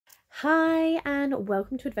Hi and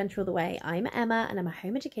welcome to Adventure All the Way. I'm Emma and I'm a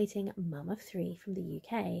home educating mum of 3 from the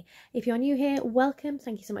UK. If you're new here, welcome.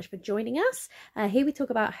 Thank you so much for joining us. Here we talk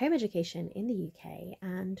about home education in the UK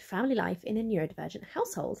and family life in a neurodivergent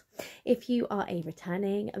household. If you are a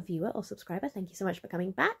returning viewer or subscriber, thank you so much for coming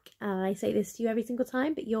back. I say this to you every single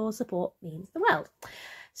time, but your support means the world.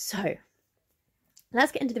 So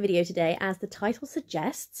let's get into the video today. As the title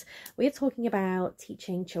suggests, we are talking about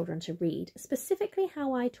teaching children to read, specifically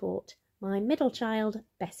how I taught my middle child,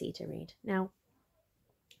 Bessie, to read. Now,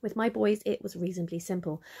 with my boys, it was reasonably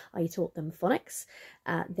simple. I taught them phonics.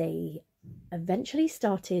 They eventually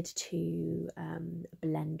started to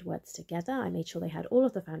blend words together. I made sure they had all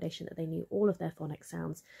of the foundation, that they knew all of their phonics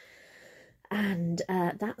sounds. And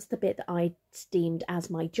that's the bit that I deemed as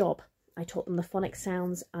my job. I taught them the phonics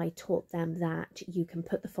sounds. I taught them that you can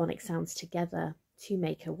put the phonics sounds together to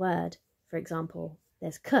make a word. For example,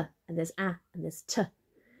 there's k and there's a and there's t,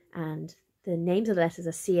 and the names of the letters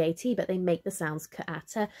are C-A-T, but they make the sounds k, a,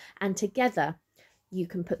 t, and together you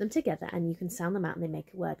can put them together and you can sound them out and they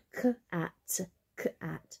make a word. K, at, k,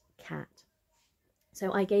 at, cat.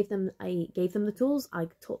 So I gave them the tools. I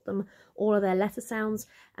taught them all of their letter sounds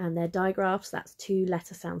and their digraphs. That's 2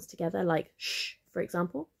 letter sounds together, like sh, for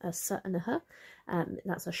example, a s and a h.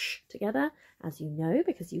 That's a sh together, as you know,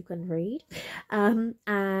 because you can read.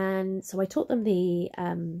 And so I taught them these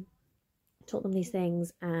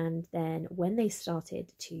things, and then when they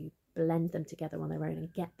started to blend them together on their own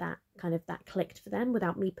and get that that clicked for them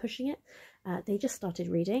without me pushing it, they just started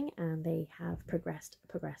reading, and they have progressed.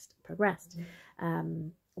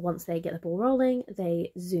 Once they get the ball rolling, they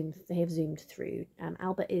have zoomed through.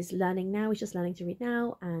 Albert is learning now. He's just learning to read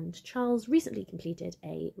now, and Charles recently completed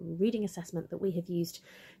a reading assessment that we have used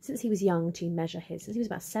since he was young to measure since he was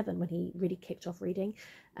about 7 when he really kicked off reading,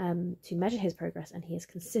 to measure his progress, and he has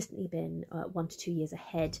consistently been 1 to 2 years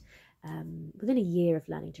ahead within a year of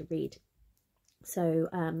learning to read. So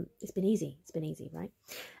it's been easy, right?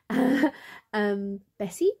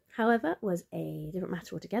 Bessie, however, was a different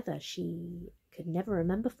matter altogether. She could never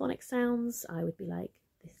remember phonics sounds. I would be like,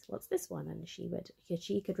 what's this one? And she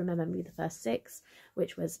could remember maybe the first 6,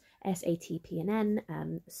 which was S, A, T, P, and N,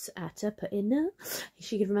 S-A-T, P, N.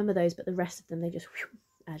 She could remember those, but the rest of them, they just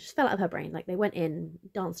fell out of her brain. Like they went in,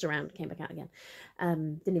 danced around, came back out again.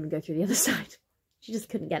 Didn't even go through the other side. She just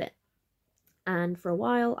couldn't get it. And for a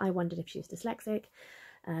while, I wondered if she was dyslexic.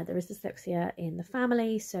 There is dyslexia in the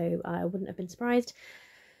family, so I wouldn't have been surprised.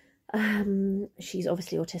 She's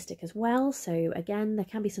obviously autistic as well, so again, there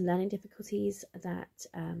can be some learning difficulties that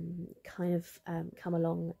come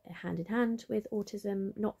along hand in hand with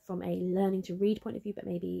autism, not from a learning to read point of view, but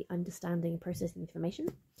maybe understanding and processing information.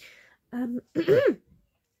 I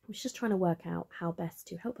was just trying to work out how best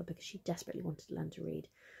to help her because she desperately wanted to learn to read.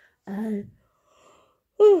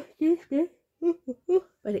 Oh, excuse me.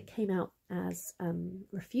 But it came out as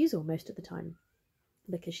refusal most of the time,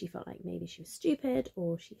 because she felt like maybe she was stupid,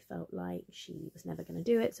 or she felt like she was never going to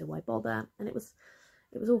do it, so why bother? And it was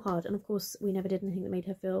all hard. And of course, we never did anything that made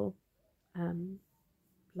her feel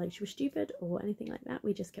like she was stupid or anything like that.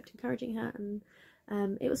 We just kept encouraging her, and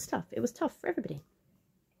it was tough. It was tough for everybody.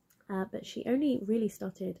 But she only really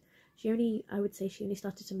started. I would say she only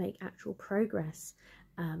started to make actual progress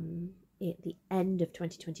at the end of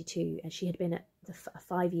 2022, as she had been at a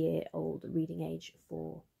 5-year-old reading age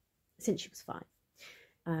since she was 5.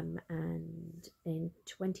 And in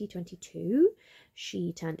 2022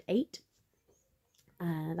 she turned 8.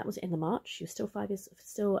 That was in the March. She was still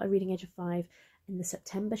a reading age of 5. In the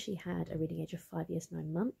September she had a reading age of 5 years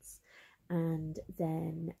 9 months, and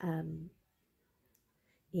then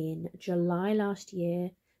in July last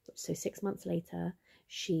year, so 6 months later,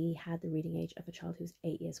 she had the reading age of a child who was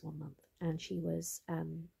 8 years 1 month, and she was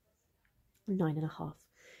 9.5.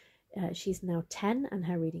 She's now 10, and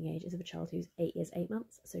her reading age is of a child who's 8 years 8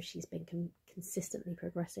 months. So she's been consistently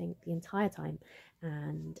progressing the entire time,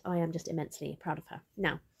 and I am just immensely proud of her.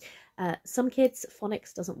 Now, some kids,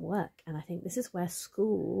 phonics doesn't work, and I think this is where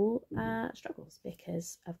school struggles,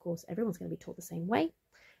 because of course everyone's going to be taught the same way,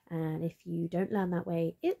 and if you don't learn that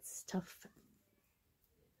way, it's tough.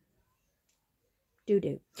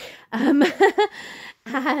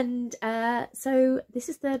 So this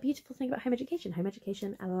is the beautiful thing about home education. Home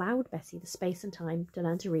education allowed Bessie the space and time to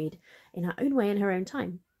learn to read in her own way, in her own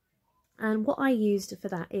time. And what I used for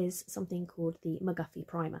that is something called the McGuffey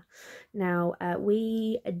Primer. Now,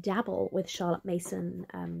 we dabble with Charlotte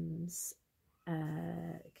Mason's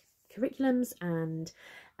curriculums and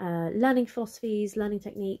learning philosophies, learning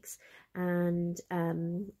techniques, and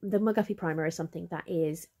the McGuffey Primer is something that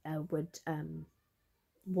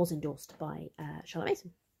was endorsed by Charlotte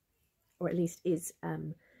Mason, or at least is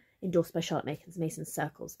endorsed by Charlotte Mason's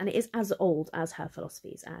circles, and it is as old as her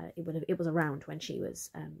philosophies. It was around when she was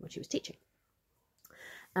teaching.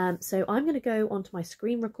 So I'm going to go onto my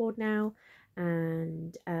screen record now,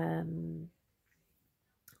 and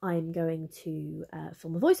I'm going to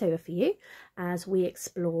film a voiceover for you as we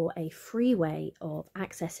explore a free way of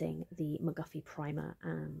accessing the McGuffey Primer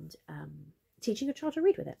and teaching your child to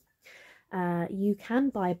read with it. You can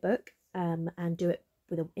buy a book and do it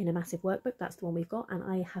in a massive workbook. That's the one we've got, and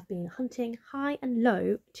I have been hunting high and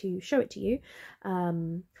low to show it to you,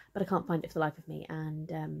 but I can't find it for the life of me,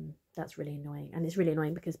 and that's really annoying. And it's really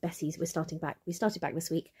annoying because we started back this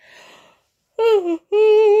week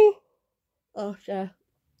after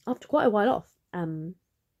quite a while off,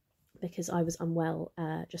 because I was unwell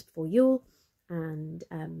just before Yule, and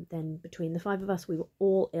then between the 5 of us we were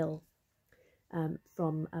all ill. I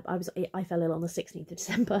fell ill on the 16th of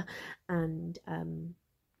December, and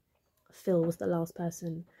Phil was the last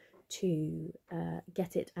person to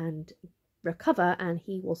get it and recover, and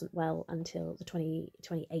he wasn't well until the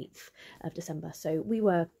 28th of December. So we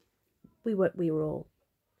were all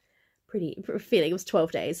pretty feeling it was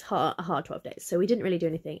 12 days, hard 12 days. So we didn't really do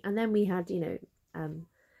anything, and then we had a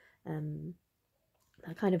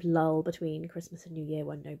kind of lull between Christmas and New Year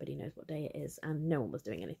when nobody knows what day it is, and no one was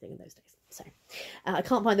doing anything in those days. So I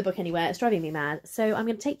can't find the book anywhere. It's driving me mad. So I'm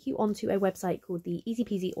going to take you onto a website called the Easy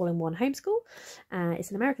Peasy All-in-One Homeschool. It's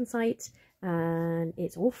an American site, and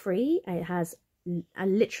it's all free. It has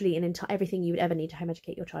literally everything you would ever need to home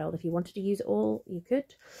educate your child. If you wanted to use it all, you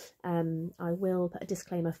could. I will put a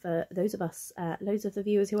disclaimer for those of us, loads of the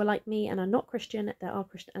viewers who are like me and are not Christian. There are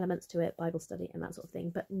Christian elements to it, Bible study and that sort of thing,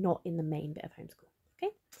 but not in the main bit of homeschool.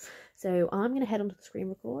 Okay, so I'm going to head onto the screen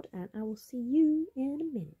record, and I will see you in a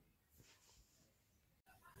minute.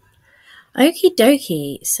 Okie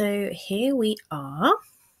dokie, so here we are.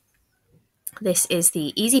 This is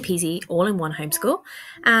the Easy Peasy All-in-One Homeschool,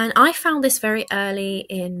 and I found this very early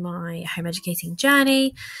in my home educating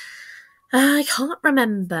journey. I can't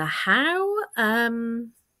remember how.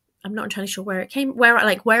 I'm not entirely sure where it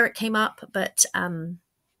came up, but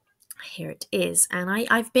here it is. And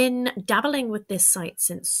I've been dabbling with this site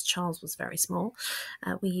since Charles was very small.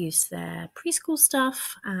 We used their preschool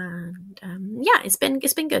stuff, and yeah, it's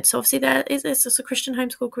been good. So obviously it's a Christian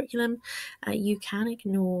homeschool curriculum. You can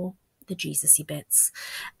ignore the Jesus-y bits.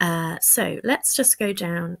 So let's just go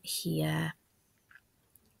down here.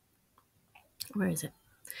 Where is it?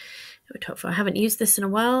 I haven't used this in a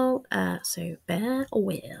while, so bear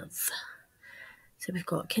with. So we've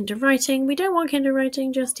got kinder writing. We don't want kinder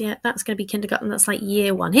writing just yet. That's going to be kindergarten. That's like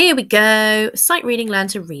year 1. Here we go. Sight reading, learn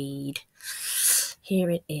to read.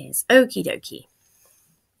 Here it is. Okie dokie.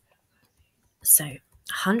 So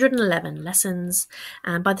 111 lessons.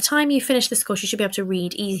 And by the time you finish this course, you should be able to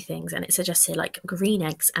read easy things. And it suggests here like green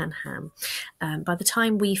eggs and ham. By the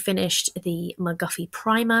time we finished the McGuffey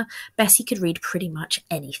Primer, Bessie could read pretty much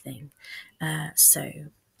anything. So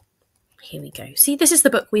here we go. See, this is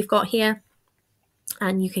the book we've got here,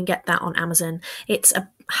 and you can get that on Amazon.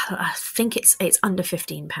 I think it's under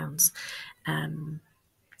 £15.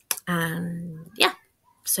 And yeah,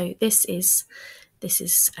 so this is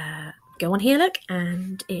go on here, look,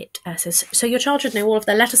 and it says, so your child should know all of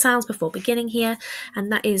their letter sounds before beginning here,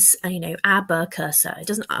 and that is, a bur cursor. It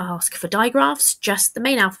doesn't ask for digraphs, just the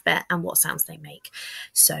main alphabet and what sounds they make.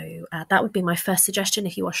 So that would be my first suggestion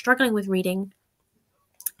if you are struggling with reading.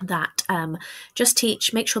 That just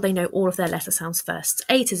make sure they know all of their letter sounds first,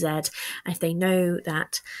 A to Z. And if they know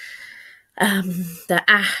that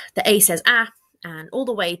the A says ah, and all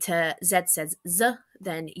the way to Z says Z,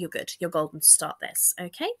 then you're good. You're golden to start this.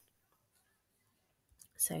 Okay.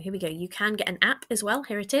 So here we go. You can get an app as well.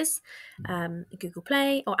 Here it is. Google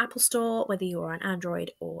Play or Apple Store, whether you're on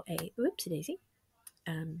Android or a whoopsie daisy.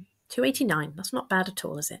 $2.89. That's not bad at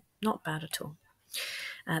all, is it? Not bad at all.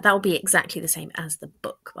 That will be exactly the same as the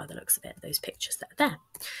book by the looks of it, those pictures that are there.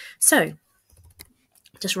 So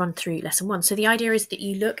just run through lesson 1. So the idea is that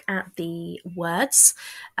you look at the words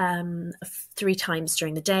 3 times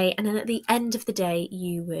during the day, and then at the end of the day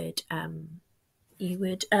you would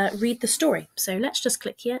read the story. So let's just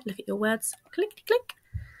click here, look at your words, click, click,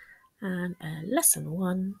 and lesson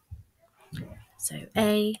 1. So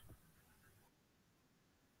A,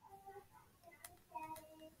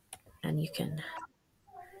 and you can,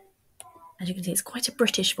 as you can see, it's quite a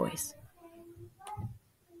British voice,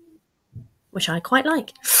 which I quite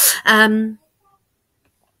like.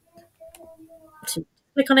 So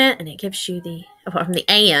click on it and it gives you the, apart from the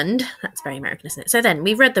and, that's very American, isn't it? So then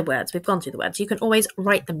we've read the words, we've gone through the words. You can always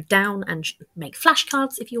write them down and make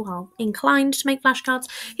flashcards if you are inclined to make flashcards.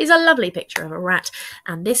 Here's a lovely picture of a rat,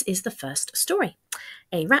 and this is the first story.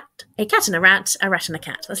 A rat, a cat and a rat and a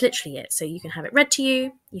cat. That's literally it. So you can have it read to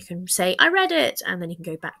you, you can say, I read it, and then you can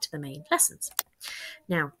go back to the main lessons.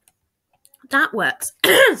 Now, that works.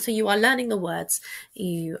 So you are learning the words,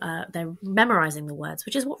 they're memorizing the words,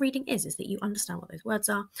 which is what reading is that you understand what those words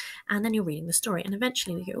are, and then you're reading the story. And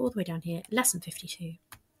eventually we go all the way down here, lesson 52.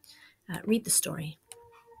 Read the story.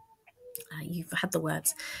 You've had the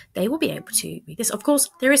words. They will be able to read this. Of course,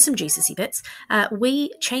 there is some GCSE bits.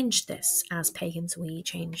 We changed this as pagans. We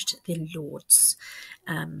changed the lords.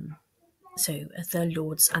 So the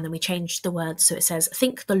lords, and then we changed the words so it says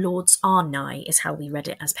think the lords are nigh is how we read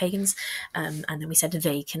it as pagans, and then we said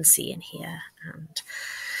they can see and hear, and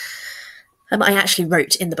I actually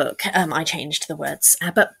wrote in the book, I changed the words,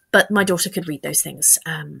 but my daughter could read those things,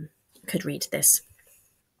 could read this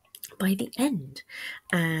by the end,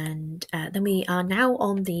 and then we are now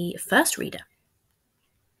on the first reader.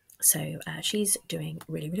 So she's doing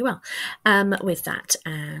really, really well with that,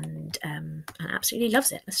 and absolutely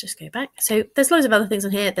loves it. Let's just go back. So there's loads of other things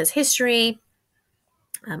on here. There's history,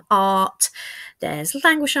 art, there's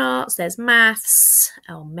language arts, there's maths,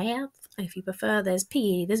 or math if you prefer. There's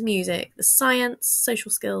PE, there's music, there's science,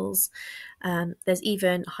 social skills. There's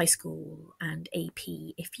even high school and AP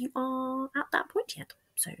if you are at that point yet.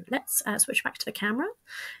 So let's switch back to the camera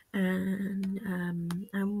and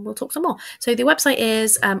we'll talk some more. So the website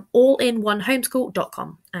is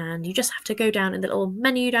allinonehomeschool.com, and you just have to go down in the little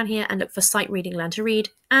menu down here and look for sight reading, learn to read,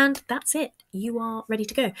 and that's it. You are ready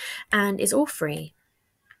to go, and it's all free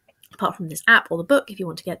apart from this app or the book if you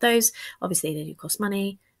want to get those. Obviously they do cost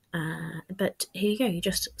money, but here you go. You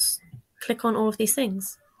just click on all of these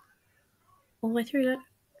things all the way through. Look,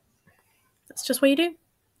 that's just what you do.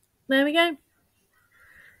 There we go.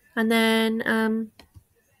 And then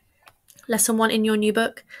lesson 1 in your new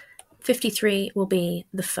book, 53, will be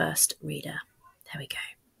the first reader. There we go.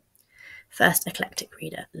 First eclectic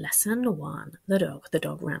reader, lesson 1, the dog. The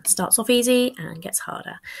dog ran. Starts off easy and gets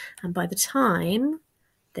harder. And by the time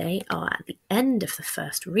they are at the end of the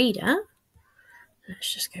first reader,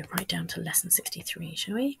 let's just go right down to lesson 63,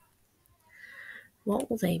 shall we? What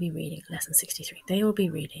will they be reading? Lesson 63. They will be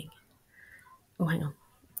reading. Oh, hang on.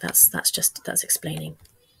 That's explaining.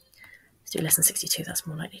 Let's do lesson 62. That's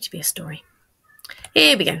more likely to be a story.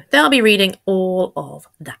 Here we go. They'll be reading all of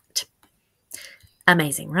that.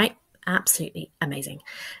 Amazing, right? Absolutely amazing.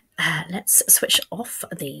 Let's switch off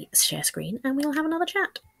the share screen and we'll have another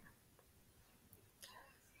chat.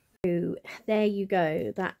 So there you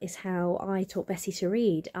go. That is how I taught Bessie to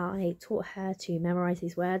read. I taught her to memorize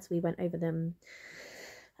these words. We went over them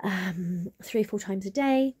 3 or 4 times a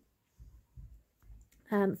day.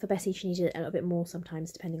 For Bessie, she needed a little bit more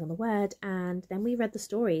sometimes, depending on the word. And then we read the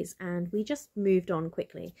stories, and we just moved on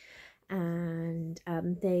quickly. And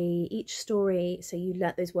each story. So you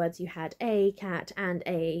learnt those words. You had a cat and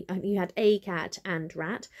you had a cat and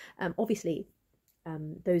rat. Obviously,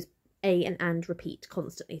 those a and repeat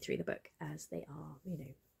constantly through the book, as they are, you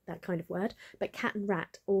know, that kind of word. But cat and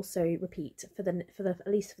rat also repeat for the at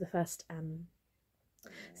least for the first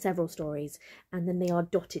several stories, and then they are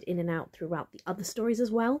dotted in and out throughout the other stories as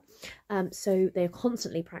well. So they're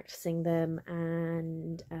constantly practicing them,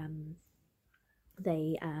 and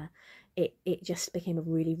it just became a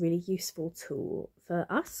really, really useful tool for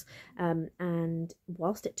us. And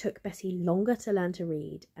whilst it took Bessie longer to learn to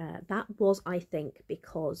read, that was, I think,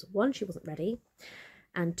 because 1, she wasn't ready,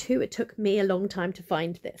 and 2, it took me a long time to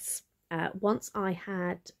find this. Once I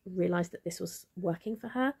had realised that this was working for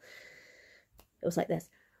her, it was like this.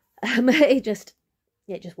 It just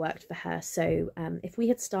worked for her. So if we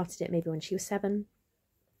had started it maybe when she was 7,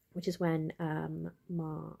 which is when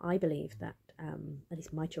I believe that at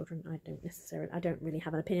least my children, I don't really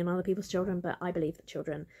have an opinion on other people's children, but I believe that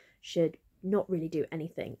children should not really do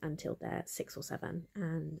anything until they're 6 or 7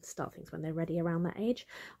 and start things when they're ready around that age.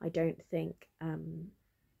 I don't think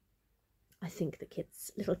I think that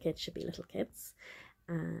little kids should be little kids,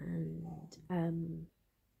 and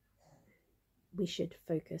we should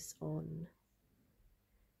focus on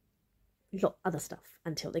other stuff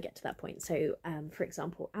until they get to that point. So for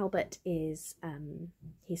example, Albert is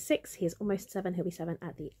he's 6, he is almost 7, he'll be 7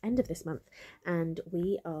 at the end of this month, and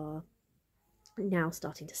we are now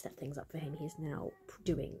starting to step things up for him. He's now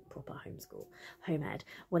doing proper homeschool, home ed,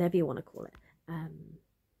 whatever you want to call it.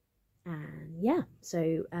 And yeah,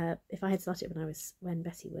 so if I had started when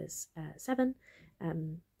Bessie was 7,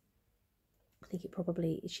 I think she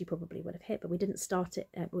probably would have hit, but we didn't start it.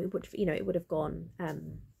 It would, you know, it would have gone.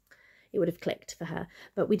 It would have clicked for her,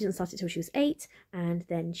 but we didn't start it till she was 8, and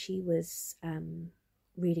then she was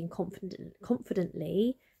reading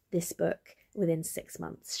confidently this book. Within 6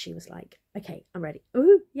 months, she was like, "Okay, I'm ready.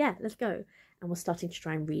 Oh yeah, let's go." And we're starting to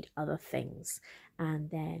try and read other things, and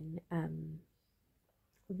then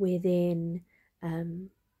within,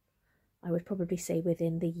 I would probably say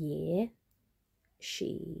within the year,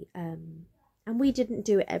 she and we didn't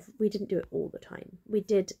do it we didn't do it all the time. We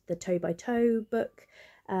did the toe by toe book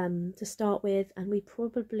to start with, and we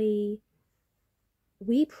probably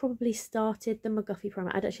started the McGuffey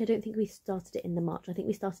primer. I don't think we started it in the March. I think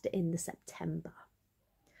we started it in the September.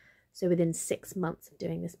 So within 6 months of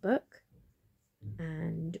doing this book.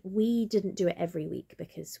 And we didn't do it every week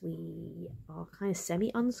because we are kind of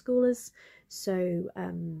semi-unschoolers. So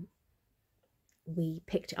we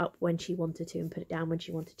picked it up when she wanted to and put it down when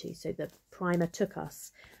she wanted to. So the primer took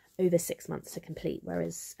us over 6 months to complete.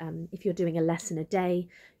 Whereas if you're doing a lesson a day,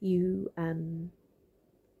 you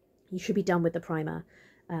should be done with the primer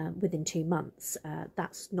within 2 months.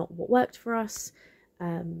 That's not what worked for us.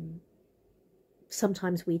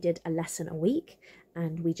 Sometimes we did a lesson a week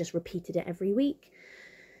and we just repeated it every week.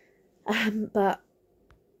 But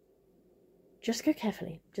just go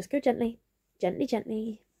carefully. Just go gently.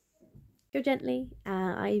 Gently. Go gently.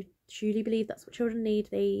 I truly believe that's what children need.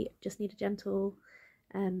 They just need a gentle...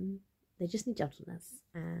 they just need gentleness.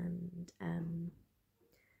 And...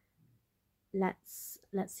 let's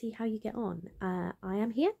see how you get on. I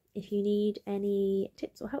am here if you need any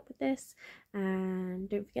tips or help with this, and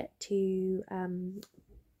don't forget to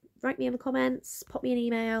write me in the comments, pop me an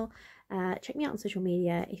email, check me out on social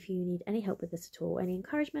media if you need any help with this at all, any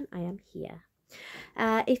encouragement. I am here.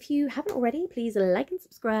 If you haven't already, please like and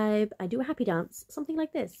subscribe. I do a happy dance, something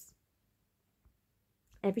like this,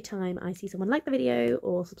 every time I see someone like the video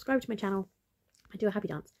or subscribe to my channel. I do a happy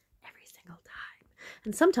dance every single time.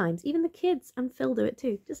 And sometimes even the kids and Phil do it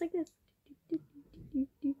too, just like this.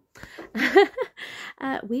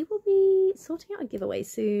 We will be sorting out a giveaway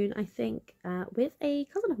soon, I think, with a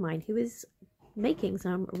cousin of mine who is making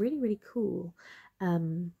some really cool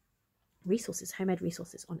resources, homemade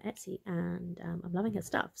resources on Etsy, and I'm loving her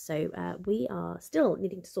stuff. So we are still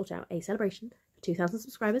needing to sort out a celebration for 2,000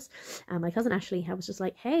 subscribers. My cousin Ashley was just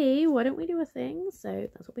like, hey, why don't we do a thing? So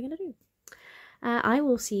that's what we're going to do. I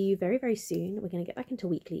will see you very soon. We're going to get back into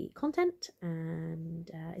weekly content, and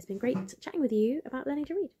it's been great chatting with you about learning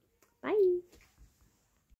to read. Bye!